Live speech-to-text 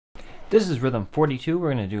This is rhythm 42.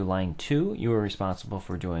 We're going to do line 2. You are responsible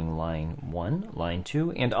for doing line 1, line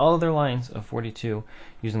 2, and all other lines of 42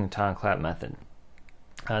 using the ta and clap method.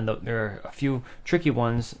 There are a few tricky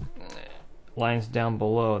lines down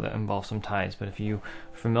below that involve some ties, but if you're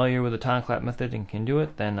familiar with the ta and clap method and can do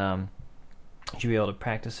it, then you should be able to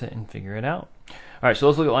practice it and figure it out. Alright, so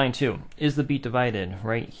let's look at line 2. Is the beat divided?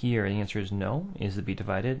 Right here, the answer is no. Is the beat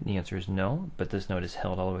divided? The answer is no, but this note is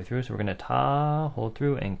held all the way through, so we're going to ta, hold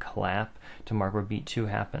through, and clap to mark where beat 2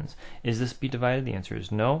 happens. Is this beat divided? The answer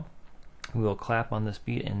is no. We will clap on this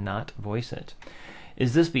beat and not voice it.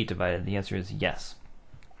 Is this beat divided? The answer is yes.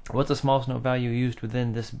 What's the smallest note value used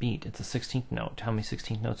within this beat? It's a 16th note. How many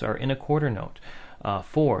 16th notes are in a quarter note?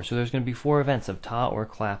 4. So there's going to be 4 events of ta or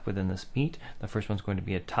clap within this beat. The first one's going to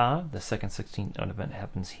be a ta. The second 16th note event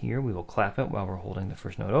happens here. We will clap it while we're holding the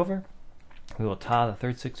first note over. We will ta the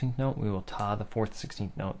third 16th note. We will ta the fourth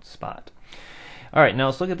 16th note spot. Alright, now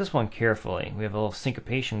let's look at this one carefully. We have a little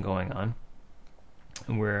syncopation going on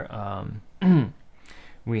where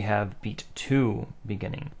we have beat 2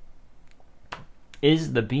 beginning.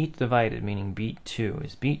 Is the beat divided, meaning beat 2?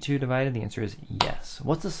 Is beat 2 divided? The answer is yes.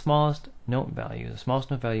 What's the smallest note value? The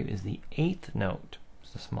smallest note value is the 8th note.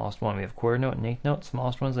 It's the smallest one. We have quarter note and 8th note.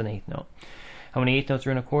 Smallest one's an 8th note. How many 8th notes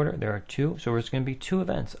are in a quarter? There are 2. So there's going to be 2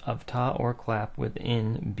 events of ta or clap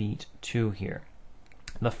within beat 2 here.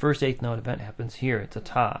 The first 8th note event happens here. It's a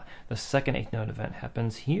ta. The second 8th note event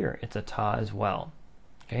happens here. It's a ta as well.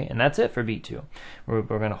 Okay, and that's it for beat 2. We're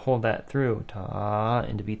going to hold that through ta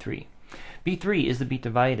into beat 3. Beat 3, is the beat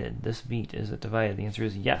divided? This beat, is it divided? The answer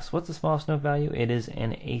is yes. What's the smallest note value? It is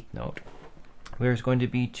an 8th note. There's going to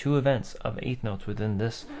be 2 events of 8th notes within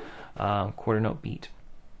this quarter note beat.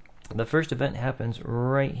 The first event happens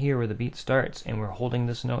right here where the beat starts, and we're holding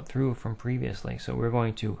this note through from previously. So we're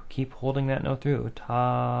going to keep holding that note through,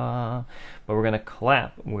 ta, but we're going to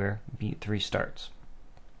clap where beat 3 starts.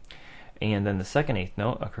 And then the second 8th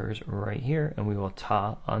note occurs right here, and we will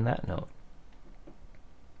ta on that note.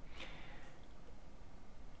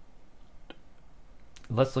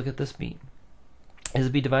 Let's look at this beat. Is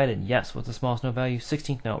the beat divided? Yes. What's the smallest note value?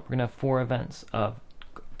 16th note. We're going to have 4 events of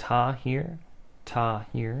ta here, clap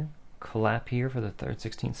here for the third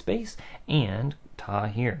 16th space, and ta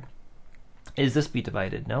here. Is this beat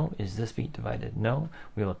divided? No. Is this beat divided? No.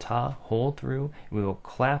 We will ta, hold through. We will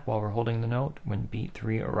clap while we're holding the note when beat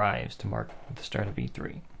 3 arrives to mark the start of beat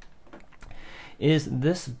 3. Is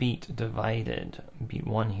this beat divided? Beat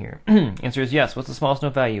 1 here. Answer is yes. What's the smallest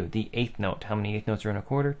note value? The 8th note. How many 8th notes are in a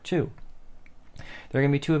quarter? 2. There are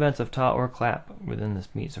going to be 2 events of ta or clap within this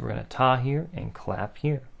beat. So we're going to ta here and clap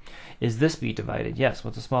here. Is this beat divided? Yes.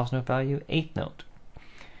 What's the smallest note value? 8th note.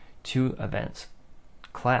 2 events.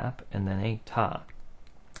 Clap and then a ta.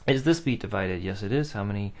 Is this beat divided? Yes, it is. How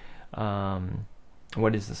many?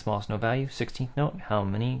 What is the smallest note value? 16th note. How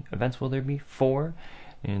many events will there be? 4.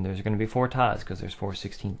 And there's going to be 4 tas because there's 4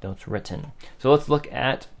 16th notes written. So let's look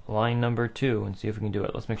at line number 2 and see if we can do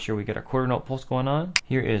it. Let's make sure we get our quarter note pulse going on.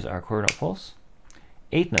 Here is our quarter note pulse.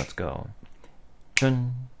 8th notes go.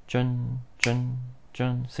 Jun, jun, jun,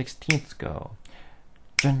 jun. 16ths go.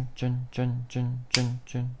 Jun, jun, jun, jun, jun,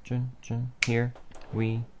 jun, jun, jun. Here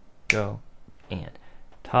we go. And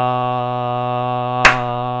ta,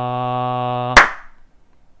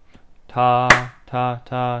 ta, ta,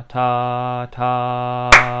 ta, ta,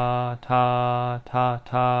 ta, ta, ta,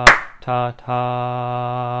 ta, ta, ta,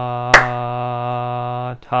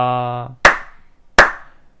 ta,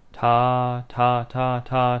 ta, ta, ta,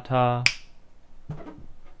 ta, ta.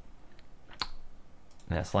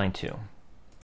 And that's line 2.